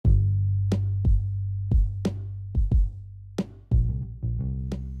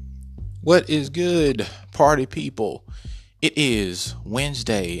What is good, party people? It is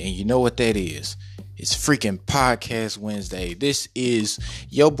Wednesday, and you know what that is. It's freaking Podcast Wednesday. This is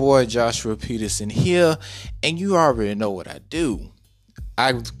your boy Joshua Peterson here, and you already know what I do.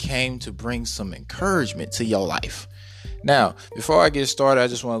 I came to bring some encouragement to your life. Now, before I get started, I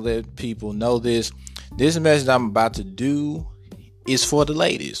just want to let people know this. This message I'm about to do is for the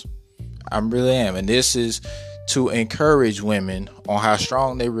ladies. I really am. And this is to encourage women on how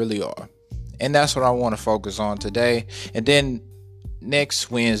strong they really are. And that's what I want to focus on today. And then next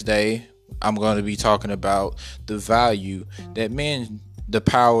Wednesday, I'm going to be talking about the value that the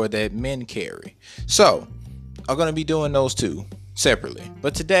power that men carry. So I'm going to be doing those two separately.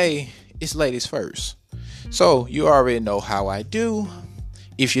 But today, it's ladies first. So you already know how I do.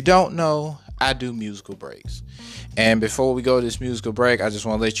 If you don't know, I do musical breaks. And before we go to this musical break, I just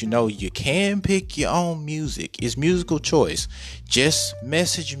want to let you know you can pick your own music. It's musical choice. Just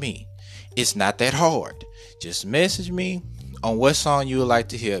message me. It's not that hard. Just message me on what song you would like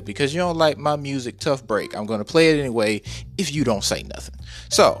to hear. Because you don't like my music, tough break. I'm going to play it anyway if you don't say nothing.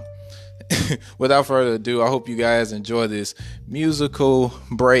 So, without further ado, I hope you guys enjoy this musical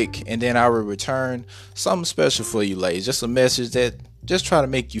break. And then I will return something special for you ladies. Just a message that just try to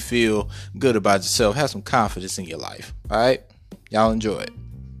make you feel good about yourself. Have some confidence in your life. All right? Y'all enjoy it.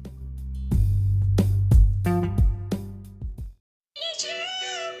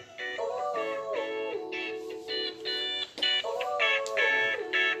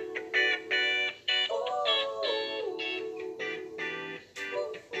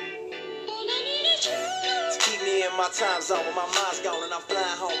 My time zone when my mind's gone and I'm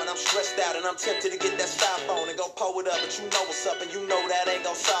flying home and I'm stressed out and I'm tempted to get that styrofoam and go pull it up, but you know what's up and you know that ain't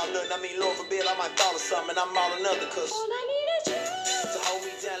gonna solve nothing. I mean, Lord forbid I might fall or something and I'm all another, cause all I need is you to hold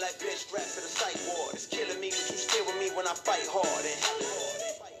me down like bitch straps to the psych ward. It's killing me, but you still with me when I fight hard, and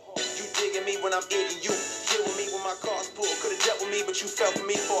you digging me when I'm eating you. Deal with me when my car's full. Could've dealt with me, but you fell for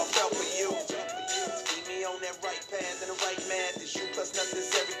me before I fell for you. Keep me on that right path and the right man. It's you plus nothing's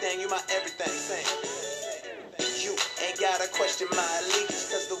everything. You my everything, saying you ain't gotta question my allegiance,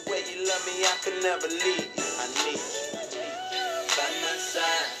 cause the way you love me, I could never leave you. I need you. By my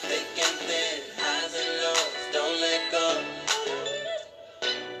side, thick and thin, highs and lows, don't let go.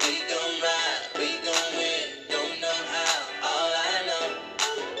 We gon' ride, we gon' win, don't know how, all I know.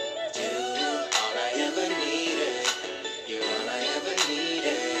 You, all I ever needed. You, all I ever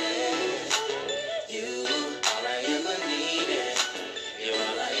needed. You, all I ever needed. You,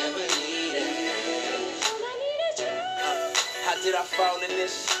 all I ever needed. How did I fall in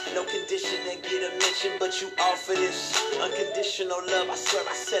this? No condition and get a mention, but you offer this unconditional love. I swear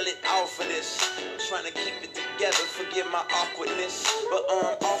I sell it all for this. I'm trying to keep it together, forgive my awkwardness, but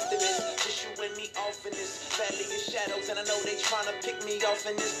often it's just you and me off in this valley of shadows, and I know they trying to pick me off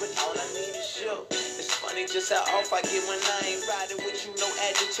in this, but all I need is you. It's funny just how off I get when I ain't riding with you. No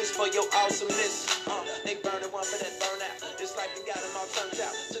adjectives for your awesomeness. They burning one for that burnout. It's like they got them all turned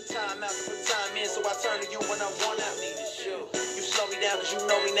out. Took time out to put time in, so I turn to you when I want out. Need is you. You slow me down cause you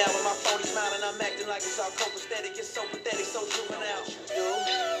know me now. When my phone is smiling, I'm acting like it's all copacetic. It's so pathetic, so juvenile. You do.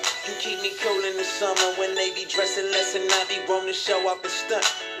 You keep me cool in the summer when they be dressing less and I be wanting to show off the stunt.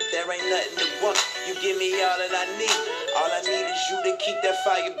 But there ain't nothing to want. You give me all that I need. All I need is you to keep that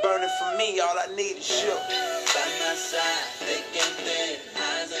fire burning for me. All I need is you. By my side, thick and thin,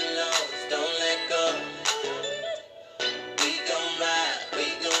 highs and lows, don't let go. We gon' ride, we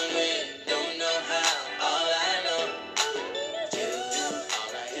gon' win, don't know how, all I know. You,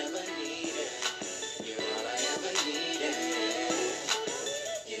 all I ever needed. You, all I ever needed.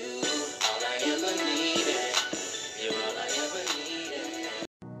 You, all I ever needed. You, all I ever needed.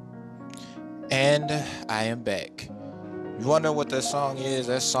 And I am back. You wonder what that song is?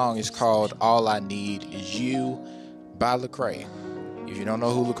 That song is called All I Need Is You by Lecrae. If you don't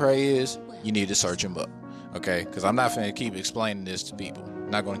know who Lecrae is, you need to search him up. Okay? Because I'm not going to keep explaining this to people. I'm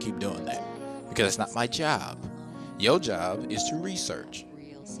not going to keep doing that. Because it's not my job. Your job is to research.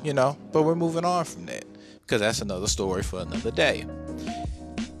 But we're moving on from that. Because that's another story for another day.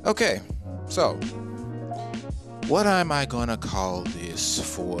 Okay. So, what am I going to call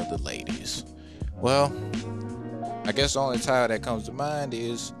this for the ladies? Well, I guess the only title that comes to mind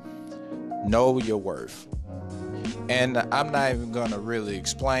is Know Your Worth. And I'm not even going to really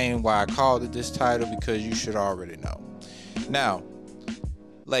explain why I called it this title, because you should already know. Now,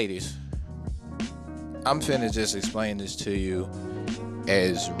 ladies, I'm finna just explain this to you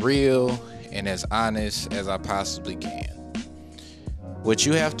as real and as honest as I possibly can. What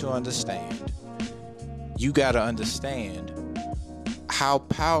you have to understand, you got to understand how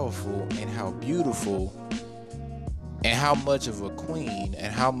powerful and how beautiful and how much of a queen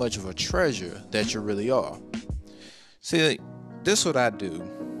and how much of a treasure that you really are. See, this is what I do.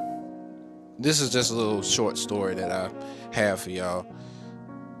 This is just a little short story that I have for y'all.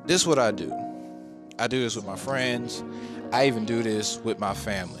 This is what I do. I do this with my friends. I even do this with my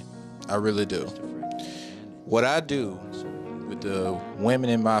family. I really do. What I do with the women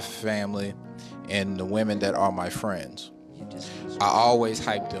in my family and the women that are my friends, I always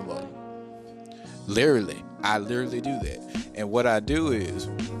hype them up. I literally do that. And what I do is,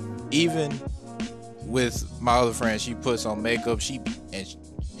 even with my other friend, she puts on makeup, she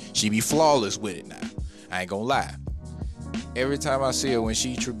be flawless with it now. I ain't gonna lie. Every time I see her, when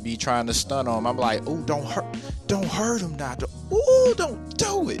she be trying to stun on him, I'm like, "Oh, don't hurt him now. Oh, don't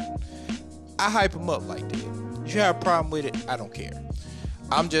do it." I hype him up like that. If you have a problem with it, I don't care.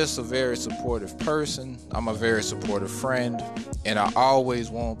 I'm just a very supportive person. I'm a very supportive friend, and I always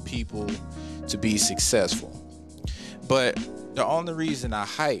want people to be successful. But the only reason I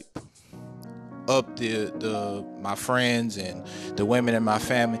hype up my friends and the women in my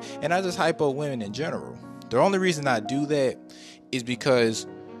family, and I just hype up women in general, the only reason I do that is because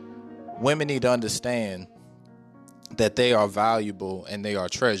women need to understand that they are valuable and they are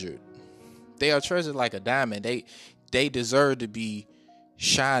treasured. They are treasured like a diamond. They deserve to be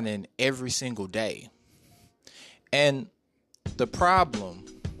shining every single day. And the problem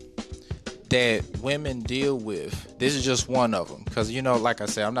that women deal with, this is just one of them, because like I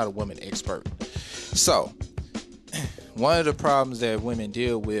said, I'm not a woman expert. So one of the problems that women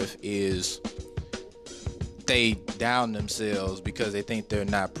deal with is they down themselves because they think they're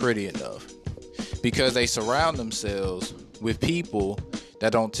not pretty enough, because they surround themselves with people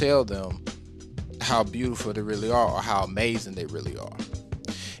that don't tell them how beautiful they really are or how amazing they really are.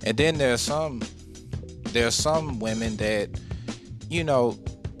 And then there's some women that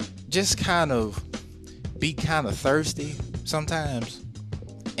just kind of be kind of thirsty sometimes.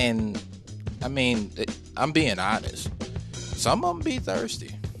 And I mean, I'm being honest, some of them be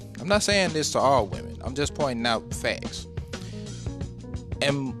thirsty. I'm not saying this to all women, I'm just pointing out facts.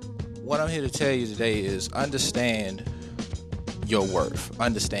 And what I'm here to tell you today is understand your worth.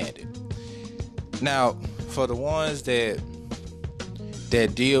 Understand it. Now, for the ones that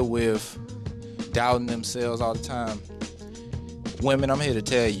deal with doubting themselves all the time, women, I'm here to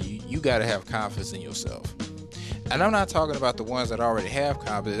tell you, you got to have confidence in yourself. And I'm not talking about the ones that already have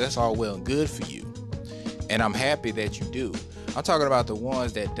confidence. That's all well and good for you, and I'm happy that you do. I'm talking about the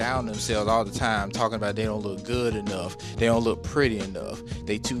ones that down themselves all the time, talking about they don't look good enough, they don't look pretty enough,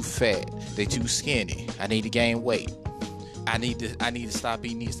 they too fat, they too skinny, I need to gain weight, I need to stop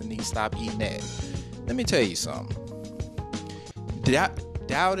eating this, I need to stop eating that. Let me tell you something.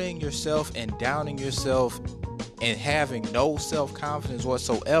 Doubting yourself and downing yourself and having no self-confidence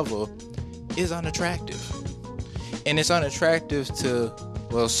whatsoever is unattractive. And it's unattractive to,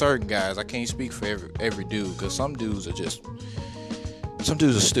 certain guys. I can't speak for every dude, because some dudes are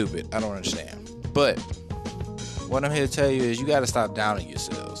stupid. I don't understand. But what I'm here to tell you is you got to stop downing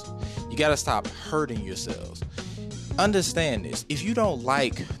yourselves. You got to stop hurting yourselves. Understand this. If you don't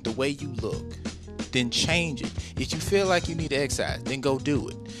like the way you look, then change it. If you feel like you need to exercise, then go do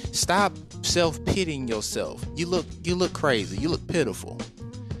it. Stop self-pitying yourself. You look crazy. You look pitiful.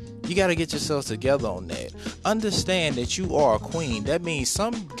 You got to get yourself together on that. Understand that you are a queen. That means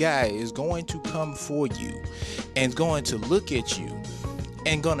some guy is going to come for you and going to look at you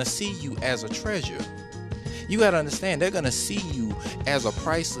and going to see you as a treasure. You got to understand, they're going to see you as a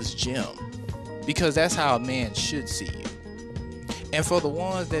priceless gem, because that's how a man should see you. And for the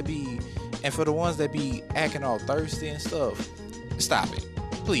ones that be acting all thirsty and stuff, stop it.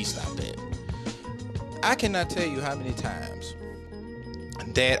 Please stop that. I cannot tell you how many times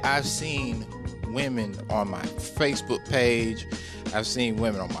that I've seen women on my Facebook page, I've seen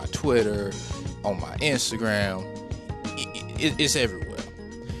women on my Twitter, on my Instagram. It's everywhere.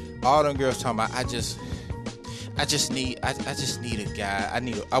 All them girls talking about, I just need a guy.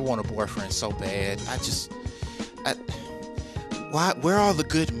 I want a boyfriend so bad. Where are the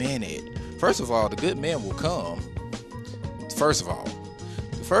good men at? First of all, the good men will come.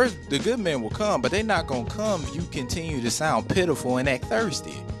 The good men will come, but they're not going to come if you continue to sound pitiful and act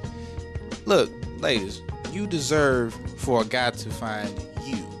thirsty. Look, ladies, you deserve for a guy to find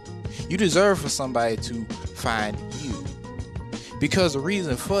you. You deserve for somebody to find you. Because the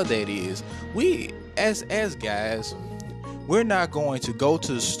reason for that is, we, as guys, we're not going to go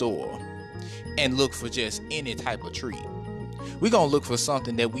to the store and look for just any type of treat. We're going to look for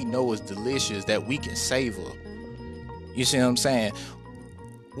something that we know is delicious, that we can savor. You see what I'm saying?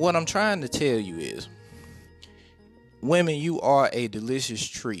 What I'm trying to tell you is, women, you are a delicious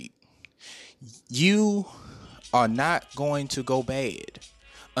treat. You are not going to go bad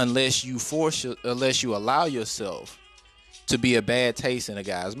unless you allow yourself to be a bad taste in a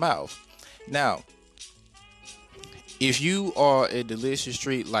guy's mouth. Now, if you are a delicious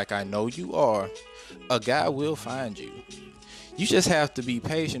treat like I know you are, a guy will find you. You just have to be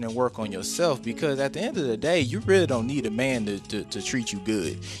patient and work on yourself, because at the end of the day, you really don't need a man to treat you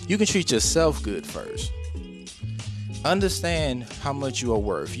good. You can treat yourself good first. Understand how much you are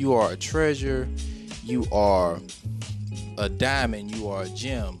worth. You are a treasure. You are a diamond. You are a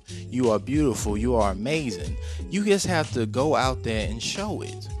gem. You are beautiful. You are amazing. You just have to go out there and show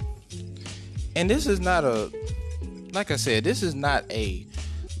it. And this is not like I said, this is not a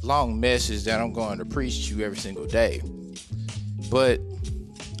long message that I'm going to preach to you every single day. But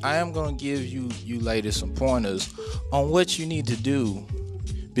I am going to give you ladies some pointers on what you need to do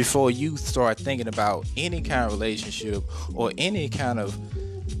before you start thinking about any kind of relationship or anything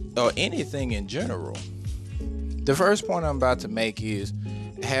in general. The first point I'm about to make is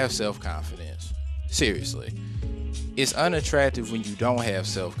have self-confidence. Seriously. It's unattractive when you don't have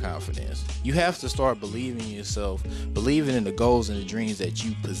self-confidence. You have to start believing in yourself, believing in the goals and the dreams that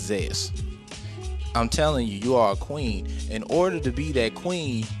you possess. I'm telling you, you are a queen. In order to be that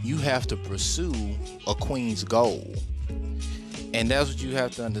queen, you have to pursue a queen's goal. And that's what you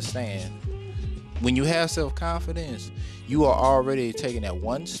have to understand. When you have self-confidence, you are already taking that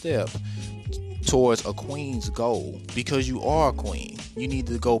one step towards a queen's goal, because you are a queen. You need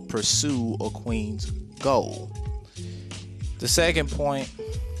to go pursue a queen's goal. The second point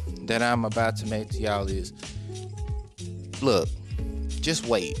that I'm about to make to y'all is, look, just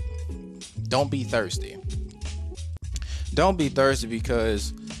wait. Don't be thirsty. Don't be thirsty,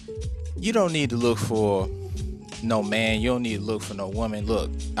 because you don't need to look for no man. You don't need to look for no woman. Look,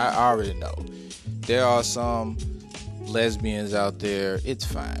 I already know there are some lesbians out there. It's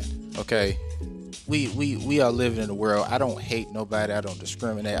fine. Okay. We are living in a world. I don't hate nobody. I don't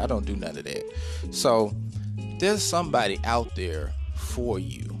discriminate. I don't do none of that. So there's somebody out there for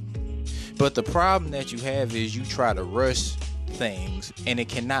you. But the problem that you have is you try to rush things, and it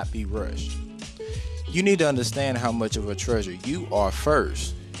cannot be rushed. You need to understand how much of a treasure you are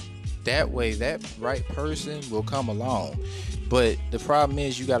first. That way, that right person will come along. But the problem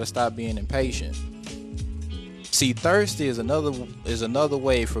is, you got to stop being impatient. See, thirsty is another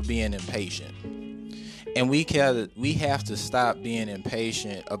way for being impatient. And we have to stop being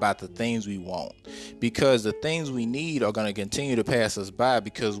impatient about the things we want, because the things we need are going to continue to pass us by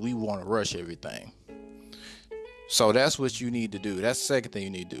because we want to rush everything. So that's what you need to do. That's the second thing you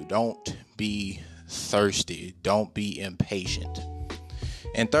need to do. Don't be thirsty. Don't be impatient.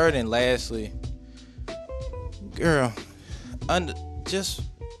 And third and lastly, girl, just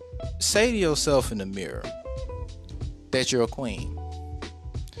say to yourself in the mirror that you're a queen.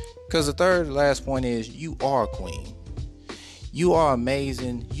 Because the third and last point is, you are a queen. You are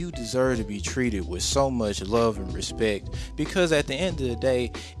amazing. You deserve to be treated with so much love and respect, because at the end of the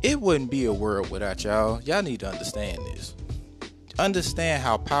day, it wouldn't be a world without y'all. Y'all need to understand this. Understand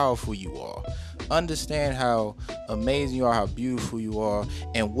how powerful you are. Understand how amazing you are, how beautiful you are,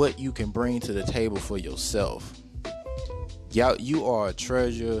 and what you can bring to the table for yourself. Y'all, you are a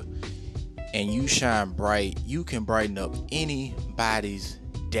treasure, and you shine bright. You can brighten up anybody's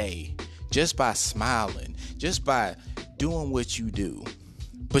day just by smiling, just by doing what you do.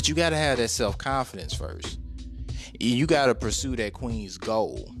 But you got to have that self-confidence first. You got to pursue that queen's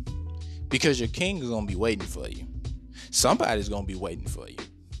goal, because your king is going to be waiting for you. Somebody's going to be waiting for you.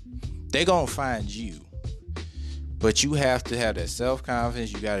 They're going to find you. But you have to have that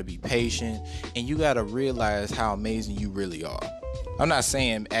self-confidence. You got to be patient, and you got to realize how amazing you really are. I'm not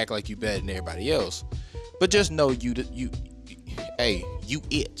saying act like you better than everybody else, but just know you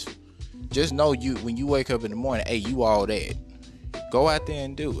it. Just know you, when you wake up in the morning, hey, you all that. Go out there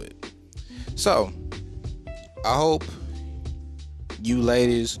and do it. So I hope you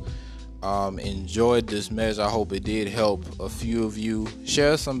ladies enjoyed this message. I hope it did help a few of you.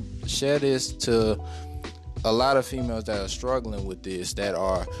 Share this to a lot of females that are struggling with this, that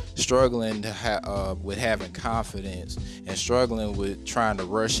are struggling with having confidence, and struggling with trying to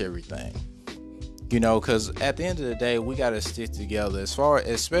rush everything. You know, because at the end of the day, we got to stick together.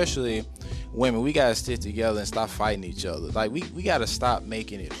 Especially women, we got to stick together and stop fighting each other. Like, we got to stop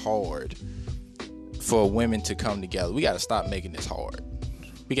making it hard for women to come together. We got to stop making this hard.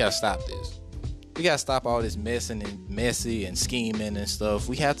 We got to stop this. We got to stop all this messy and scheming and stuff.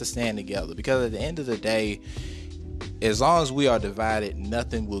 We have to stand together, because at the end of the day, as long as we are divided,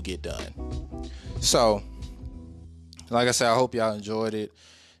 nothing will get done. So, like I said, I hope y'all enjoyed it.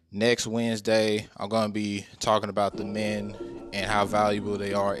 Next Wednesday, I'm going to be talking about the men and how valuable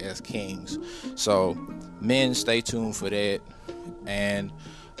they are as kings. So, men, stay tuned for that. And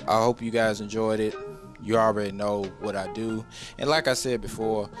I hope you guys enjoyed it. You already know what I do. And like I said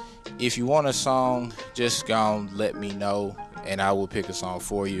before, if you want a song, just go and let me know, and I will pick a song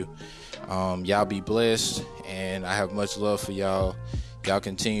for you. Y'all be blessed, and I have much love for y'all. Y'all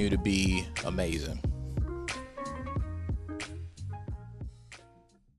continue to be amazing.